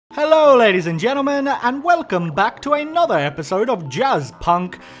Hello ladies and gentlemen, and welcome back to another episode of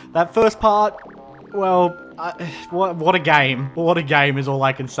Jazzpunk. That first part, well, what a game. What a game is all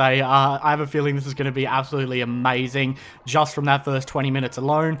I can say. I have a feeling this is going to be absolutely amazing just from that first 20 minutes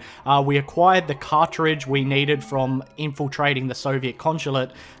alone. We acquired the cartridge we needed from infiltrating the Soviet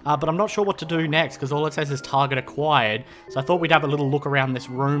consulate, but I'm not sure what to do next because all it says is target acquired. So I thought we'd have a little look around this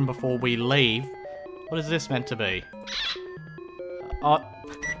room before we leave. What is this meant to be?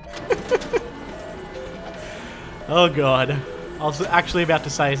 Oh god. I was actually about to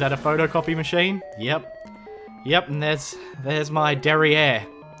say, is that a photocopy machine? Yep. Yep, and there's my derriere.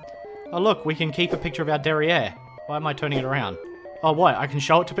 Oh look, we can keep a picture of our derriere. Why am I turning it around? Oh what, I can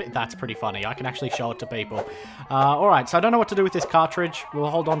show it to people? That's pretty funny. I can actually show it to people. Alright, so I don't know what to do with this cartridge. We'll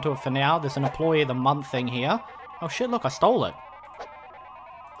hold on to it for now. There's an employee of the month thing here. Oh shit, look, I stole it.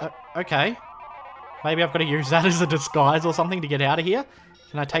 Okay. Maybe I've got to use that as a disguise or something to get out of here.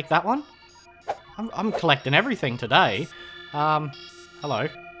 Can I take that one? I'm collecting everything today. Hello.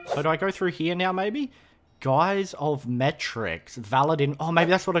 So do I go through here now, maybe? Guise of metrics. Valid in... Oh,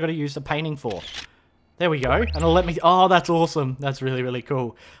 maybe that's what I got to use the painting for. There we go. And it'll let me... Oh, that's awesome. That's really, really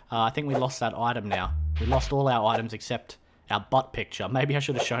cool. I think we lost that item now. We lost all our items except our butt picture. Maybe I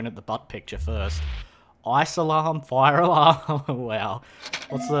should have shown it the butt picture first. Ice alarm, fire alarm. Wow.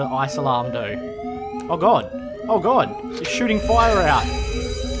 What's the ice alarm do? Oh god. Oh god. It's shooting fire out.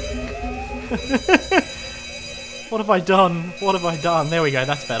 What have I done? What have I done? There we go.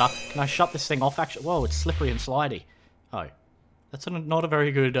 That's better. Can I shut this thing off actually? Whoa, it's slippery and slidey. Oh. That's not a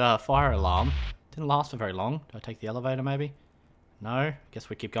very good fire alarm. Didn't last for very long. Do I take the elevator maybe? No. Guess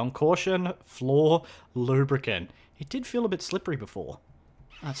we keep going. Caution, floor, lubricant. It did feel a bit slippery before.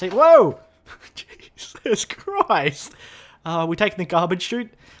 Let's see. Whoa! Jesus Christ. We're taking the garbage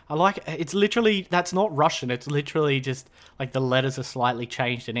chute. I like it. It's literally, that's not Russian. It's literally just like the letters are slightly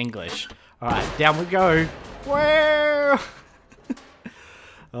changed in English. Alright, down we go. Whoa!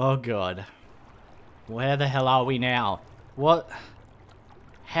 Oh god. Where the hell are we now? What?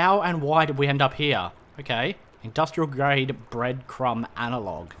 How and why did we end up here? Okay. Industrial grade breadcrumb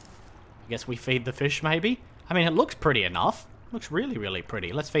analog. I guess we feed the fish maybe? I mean, it looks pretty enough. Looks really, really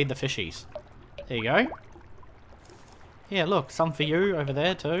pretty. Let's feed the fishies. There you go. Yeah, look, some for you over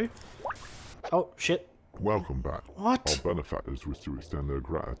there too. Oh, shit. Welcome back. What? Our benefactors wish to extend their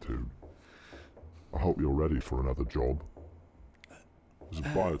gratitude. I hope you're ready for another job. As a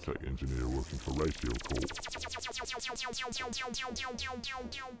biotech engineer working for Ratio Corp.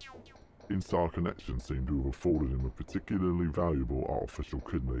 Instar connections seem to have afforded him a particularly valuable artificial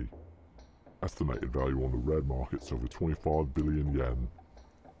kidney. Estimated value on the red market's over 25 billion yen.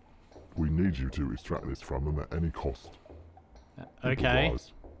 We need you to extract this from him at any cost. Okay.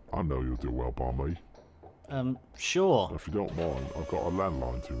 Improvise. I know you'll do well by me. Sure. If you don't mind, I've got a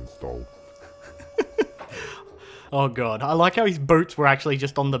landline to install. Oh god, I like how his boots were actually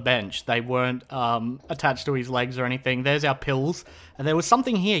just on the bench. They weren't attached to his legs or anything. There's our pills. And there was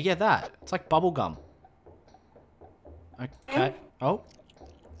something here. Yeah, that. It's like bubble gum. Okay. Oh.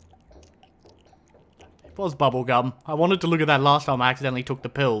 It was bubblegum. I wanted to look at that last time I accidentally took the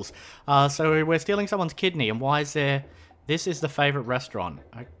pills. So we're stealing someone's kidney, and why is there... This is the favourite restaurant.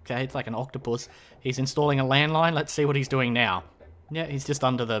 Okay, it's like an octopus. He's installing a landline. Let's see what he's doing now. Yeah, he's just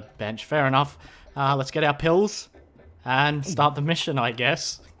under the bench. Fair enough. Let's get our pills and start the mission, I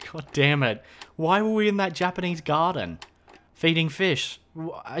guess. God damn it. Why were we in that Japanese garden? Feeding fish.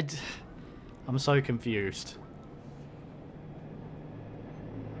 I'm so confused.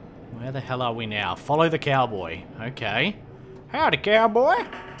 Where the hell are we now? Follow the cowboy. Okay. Howdy, cowboy.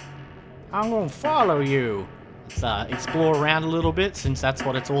 I'm gonna follow you. Let's explore around a little bit, since that's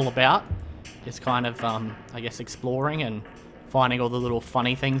what it's all about. Just kind of, I guess, exploring and finding all the little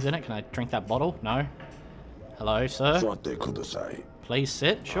funny things in it. Can I drink that bottle? No. Hello, sir. Please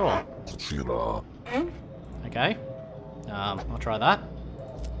sit. Sure. Okay. I'll try that.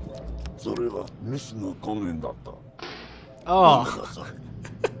 Oh.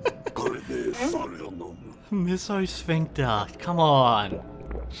 Mesosphincter. Come on.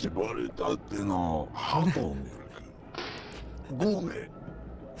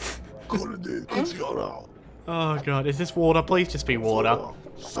 Oh god, is this water? Please just be water.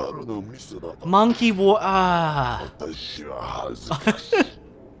 Monkey water. Ah.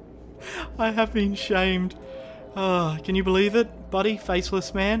 I have been shamed. Oh, can you believe it, buddy?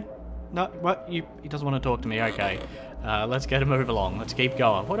 Faceless man? No, what? He doesn't want to talk to me. Okay. Let's get a move along. Let's keep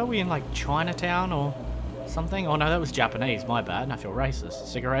going. What are we in, like Chinatown or something? Oh no, that was Japanese. My bad. I feel racist.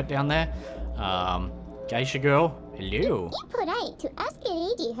 Cigarette down there. Geisha girl. Hello. Impolite to ask a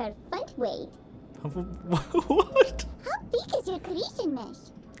lady her front weight. What? How big is your creation mesh?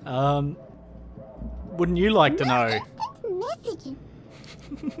 Wouldn't you like to know? Messaging.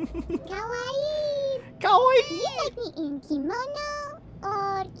 Kawaii. Kawaii! Do you like me in kimono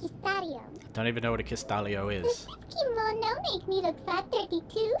or kistaryo? Don't even know what a Castalio Does is. this kimono make me look fat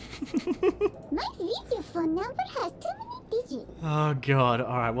 32? My video phone number has too many digits. Oh god,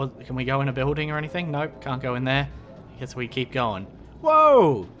 alright, well, can we go in a building or anything? Nope, can't go in there. I guess we keep going.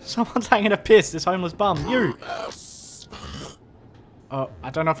 Whoa! Someone's hanging a piss, this homeless bum. You! Oh, I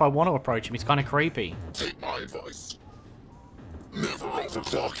don't know if I want to approach him, he's kind of creepy. Take my advice. Never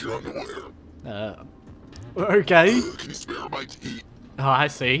overclock your underwear. Okay. Can you spare a bite to eat? Oh, I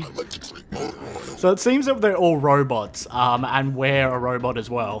see. I'd like to drink motor oil. So it seems that they're all robots, and we're a robot as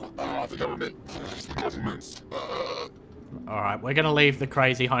well. The government. Governments. Alright, we're gonna leave the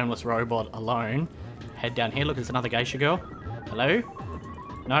crazy homeless robot alone. Head down here, look, there's another geisha girl. Hello?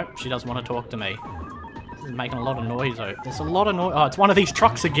 Nope, she doesn't want to talk to me. This is making a lot of noise though. There's a lot of noise. Oh, it's one of these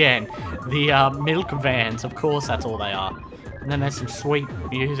trucks again. The milk vans, of course that's all they are. And then there's some sweet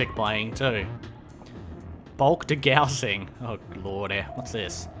music playing too. Bulk degaussing. Oh lord, what's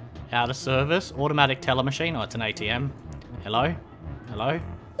this? Out of service, automatic teller machine. Oh, it's an ATM. Hello? Hello?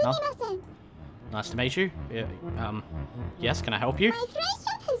 No? Sumimasen. Nice to meet you. Yeah, yes, can I help you? My friend's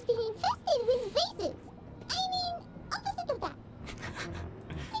shop has been infested with vases. I mean, opposite of that.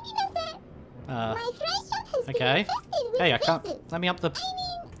 Sumimasen. My friend's shop has been okay. infested with Hey, I vases. can't. Let me up the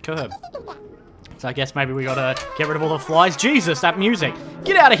curb. Opposite of that. So I guess maybe we gotta get rid of all the flies. Jesus, that music!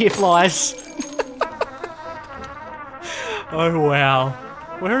 Get out of here, flies! Oh wow.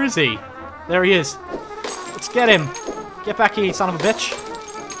 Where is he? There he is. Let's get him. Get back here, you son of a bitch.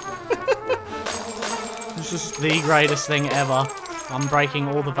 This is the greatest thing ever. I'm breaking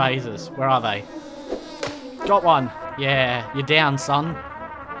all the vases. Where are they? Got one. Yeah, you're down, son.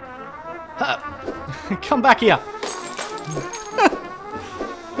 Come back here.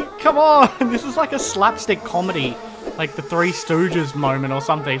 Come on! This is like a slapstick comedy. Like the Three Stooges moment or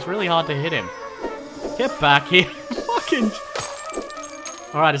something. It's really hard to hit him. Get back here. Fucking...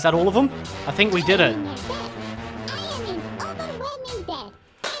 Alright, is that all of them? I think we did it. I am an overwhelming dad.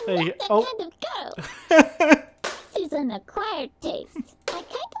 There you I'm go. not that kind of girl. This is an acquired taste. I kind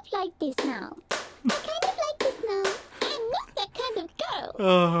of like this now. I kind of like this now. I'm not that kind of girl.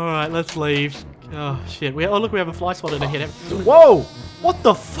 Oh, alright, let's leave. Oh, shit. Oh, look, we have a fly swatter to hit him. Whoa! What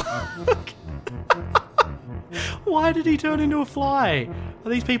the fuck? Why did he turn into a fly? Are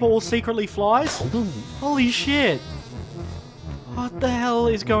these people all secretly flies? Holy shit. What the hell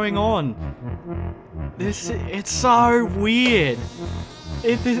is going on? It's so weird.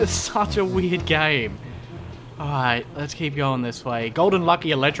 This is such a weird game. Alright, let's keep going this way. Golden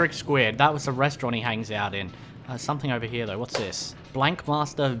Lucky Electric Squid. That was the restaurant he hangs out in. Something over here though. What's this?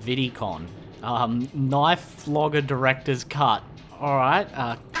 Blankmaster Vidicon. Knife Flogger Director's Cut. Alright,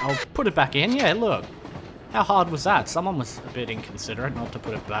 I'll put it back in. Yeah, look. How hard was that? Someone was a bit inconsiderate not to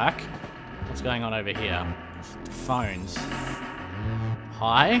put it back. What's going on over here? Phones.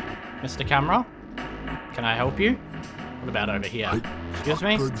 Hi, Mr. Camera. Can I help you? What about over here? Excuse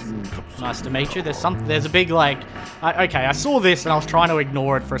me? Nice to meet you. There's a big, like... okay, I saw this and I was trying to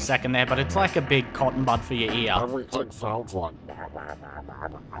ignore it for a second there, but it's like a big cotton bud for your ear. Everything sounds like.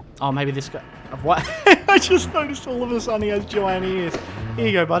 Oh, maybe this guy... What? I just noticed all of a sudden he has giant ears. Here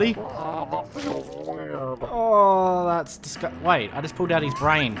you go, buddy. Oh, that's disgusting. Wait, I just pulled out his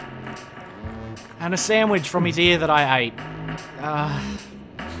brain. And a sandwich from his ear that I ate.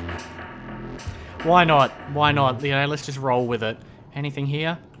 Why not? Why not? You know, let's just roll with it. Anything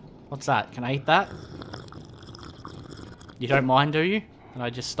here? What's that? Can I eat that? You don't mind, do you? And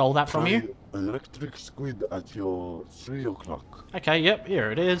I just stole that from you? Electric squid at your 3 o'clock. Okay, yep,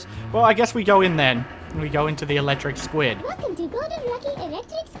 here it is. Well, I guess we go in then. We go into the electric squid. Welcome to Golden Lucky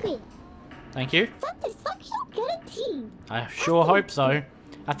Electric Squid. Thank you. Satisfaction guaranteed. I sure hope so.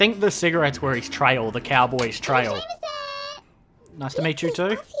 I think the cigarettes were his trail, the cowboy's trail. Nice to meet you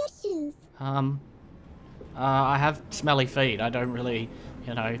too. Off your shoes. I have smelly feet. I don't really,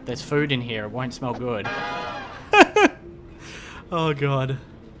 you know, there's food in here. It won't smell good. Oh, God.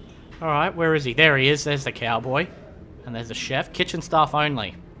 Alright, where is he? There he is. There's the cowboy. And there's the chef. Kitchen staff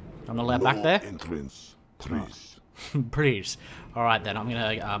only. I'm not allowed back there? Entrance, please. Please. Alright then, I'm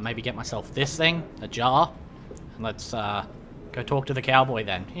gonna maybe get myself this thing, a jar. And let's go talk to the cowboy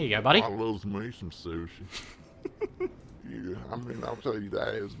then. Here you go, buddy. I love me some sushi. Yeah, I mean, I'll tell you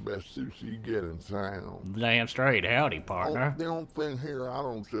that is the best sushi you get in town. Damn straight. Howdy, partner. Oh, the only thing here I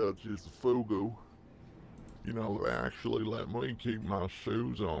don't touch is the fugu. You know, they actually let me keep my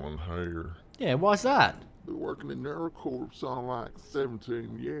shoes on here. Yeah, why's that? Been working in NeuroCorps on like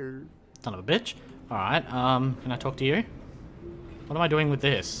 17 years. Son of a bitch. Alright, can I talk to you? What am I doing with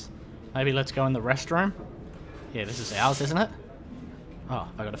this? Maybe let's go in the restroom? Yeah, this is ours, isn't it? Oh,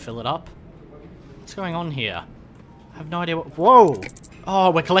 I gotta fill it up. What's going on here? I have no idea what... Whoa! Oh,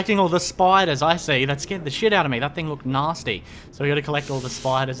 we're collecting all the spiders, I see. That scared the shit out of me. That thing looked nasty. So we gotta collect all the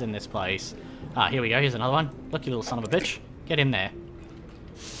spiders in this place. Ah, here we go. Here's another one. Look, you little son of a bitch. Get in there.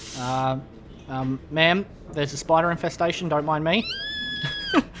 Ma'am, there's a spider infestation. Don't mind me.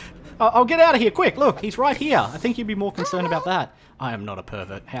 I'll get out of here, quick. Look, he's right here. I think you'd be more concerned about that. I am not a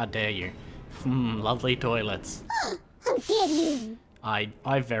pervert. How dare you? Lovely toilets. How dare you?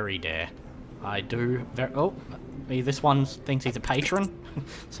 I very dare. I do very... Oh, this one thinks he's a patron,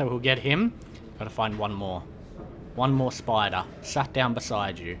 so we'll get him. Gotta find one more. One more spider. Sat down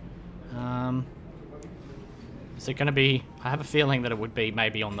beside you. Is it gonna be... I have a feeling that it would be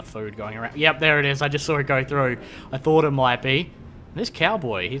maybe on the food going around. Yep, there it is. I just saw it go through. I thought it might be. This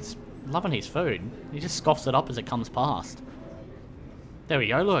cowboy, he's loving his food. He just scoffs it up as it comes past. There we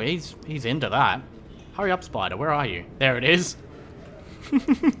go. Look, he's into that. Hurry up, spider. Where are you? There it is.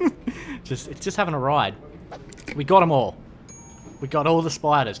 It's just having a ride. We got them all. We got all the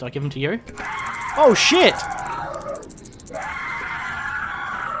spiders. Do I give them to you? Oh shit!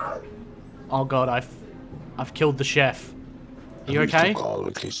 Oh god, I've killed the chef. Are you okay?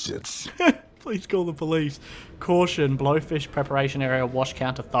 Please call the police. Caution, blowfish preparation area, wash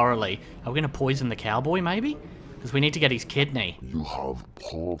counter thoroughly. Are we gonna poison the cowboy maybe? Because we need to get his kidney. You have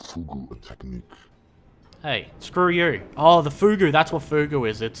poor fugu technique. Hey, screw you. Oh, the fugu, that's what fugu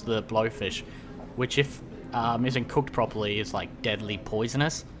is. It's the blowfish, which if isn't cooked properly is like deadly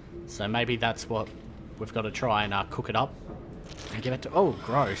poisonous. So maybe that's what we've got to try and cook it up and give it to... Oh,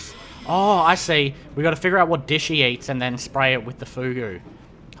 gross. Oh, I see. We got to figure out what dish he eats and then spray it with the fugu.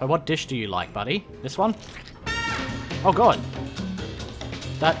 Oh, what dish do you like, buddy? This one? Oh, God.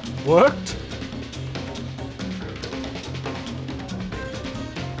 That worked?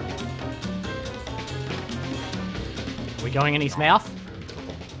 Are we going in his mouth?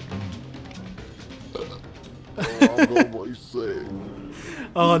 I'll go what you say.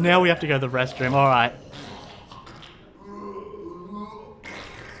 Oh, now we have to go to the restroom. All right.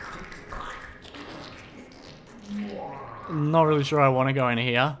 Not really sure I want to go in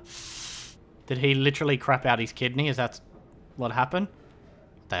here. Did he literally crap out his kidney? Is that what happened?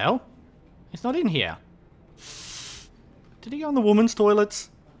 What the hell? He's not in here. Did he go in the woman's toilets?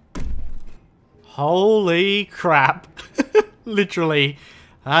 Holy crap. Literally.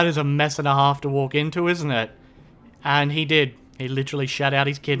 That is a mess and a half to walk into, isn't it? And he did. He literally shat out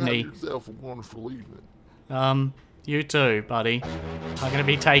his kidney. Have yourself a wonderful evening. You too, buddy. I'm going to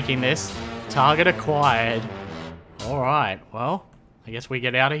be taking this. Target acquired. Alright, well, I guess we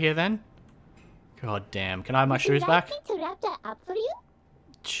get out of here then? God damn. Can I have my shoes back? Would you like me to wrap that up for you?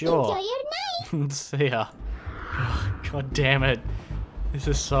 Sure. Enjoy your night. See ya. God damn it. This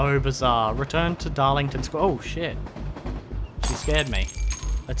is so bizarre. Return to Darlington Square. Oh, shit. She scared me.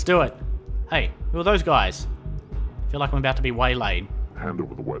 Let's do it. Hey, who are those guys? I feel like I'm about to be waylaid. Hand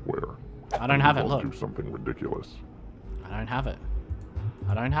over the wetware. I don't have it, look. Do something ridiculous. I don't have it.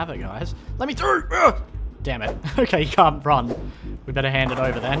 I don't have it, guys. Let me through! Ugh! Damn it. Okay, you can't run. We better hand it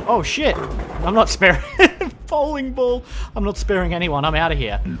over then. Oh, shit! I'm not sparing... Bowling ball! I'm not sparing anyone. I'm out of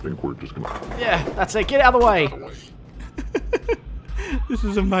here. You think we're just gonna... Yeah, that's it. Get out of the way! This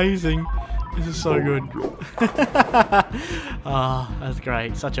is amazing. This is so good. Ah, that's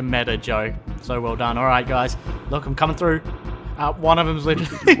great. Such a meta joke. So well done. Alright, guys. Look, I'm coming through. One of them's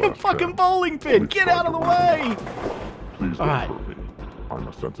literally a fucking bowling pin. Get out of the way! Please don't hurt me. I'm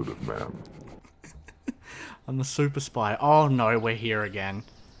a sensitive man. I'm the super spy. Oh no, we're here again.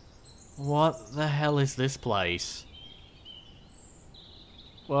 What the hell is this place?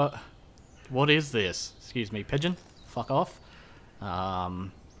 What is this? Excuse me, pigeon? Fuck off.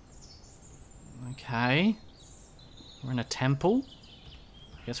 Okay. We're in a temple.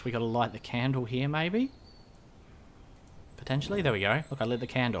 I guess we gotta light the candle here, maybe? Potentially? There we go. Look, I lit the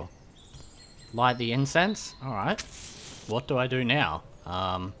candle. Light the incense? Alright. What do I do now?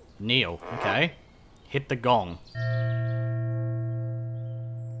 Kneel. Okay. Hit the gong.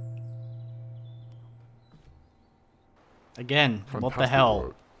 Again, Fantastic what the hell?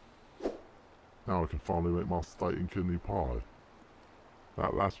 work. Now I can finally make my steak and kidney pie.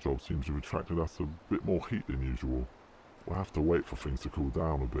 That last job seems to have attracted us a bit more heat than usual. We'll have to wait for things to cool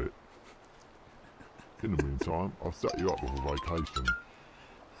down a bit. In the meantime, I've set you up with a vacation.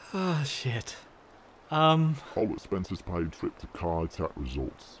 Oh, shit. All expenses paid trip to Kai Tech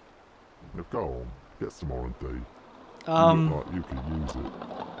Resorts. Now go on, get some R&D. You look like you could use it.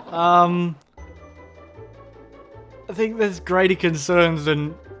 I think there's greater concerns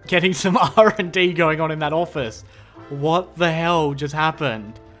than getting some R&D going on in that office. What the hell just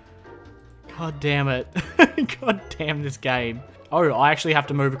happened? God damn it. God damn this game. Oh, I actually have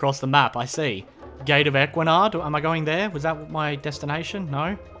to move across the map, I see. Gate of Equinard, am I going there? Was that my destination?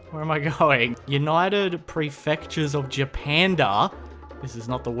 No? Where am I going? United Prefectures of Japanda. This is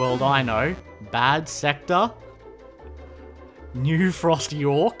not the world I know. Bad Sector. New Frost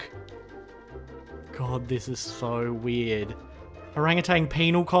York. God, this is so weird. Orangutan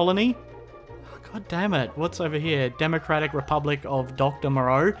Penal Colony. Oh, God damn it. What's over here? Democratic Republic of Dr.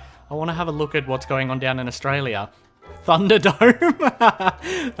 Moreau. I want to have a look at what's going on down in Australia.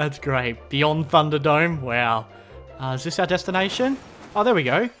 Thunderdome. That's great. Beyond Thunderdome. Wow. Is this our destination? Oh, there we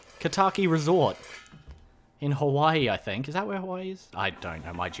go. Kataki Resort. In Hawaii, I think. Is that where Hawaii is? I don't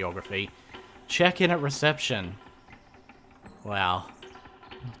know my geography. Check in at reception. Wow.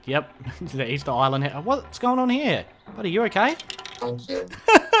 Yep. The Easter Island here. What's going on here? Buddy, you okay? No.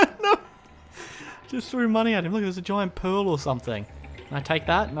 Just threw money at him. Look, there's a giant pearl or something. Can I take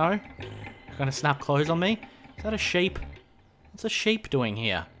that? No? You're gonna snap clothes on me? Is that a sheep? What's a sheep doing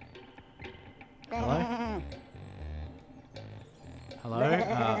here? Hello?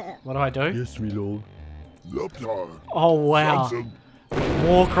 Hello? What do I do? Yes, my lord. Oh, wow.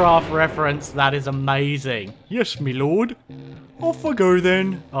 Warcraft reference. That is amazing. Yes, my lord. Off I go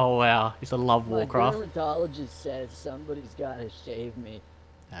then. Oh, wow. Used to love Warcraft. My dermatologist says somebody's gotta shave me.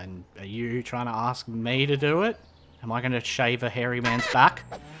 And are you trying to ask me to do it? Am I going to shave a hairy man's back?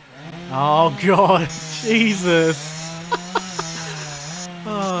 Oh, God. Jesus.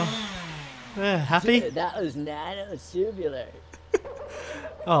 Oh. Yeah, happy? Dude, that was nano-tubular.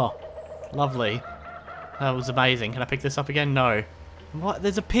 Oh, lovely. That was amazing. Can I pick this up again? No. What?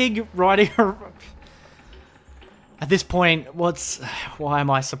 There's a pig riding around. At this point, why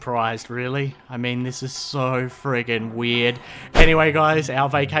am I surprised, really? I mean, this is so friggin' weird. Anyway, guys, our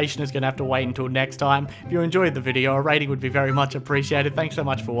vacation is going to have to wait until next time. If you enjoyed the video, a rating would be very much appreciated. Thanks so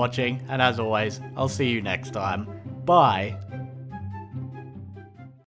much for watching, and as always, I'll see you next time. Bye.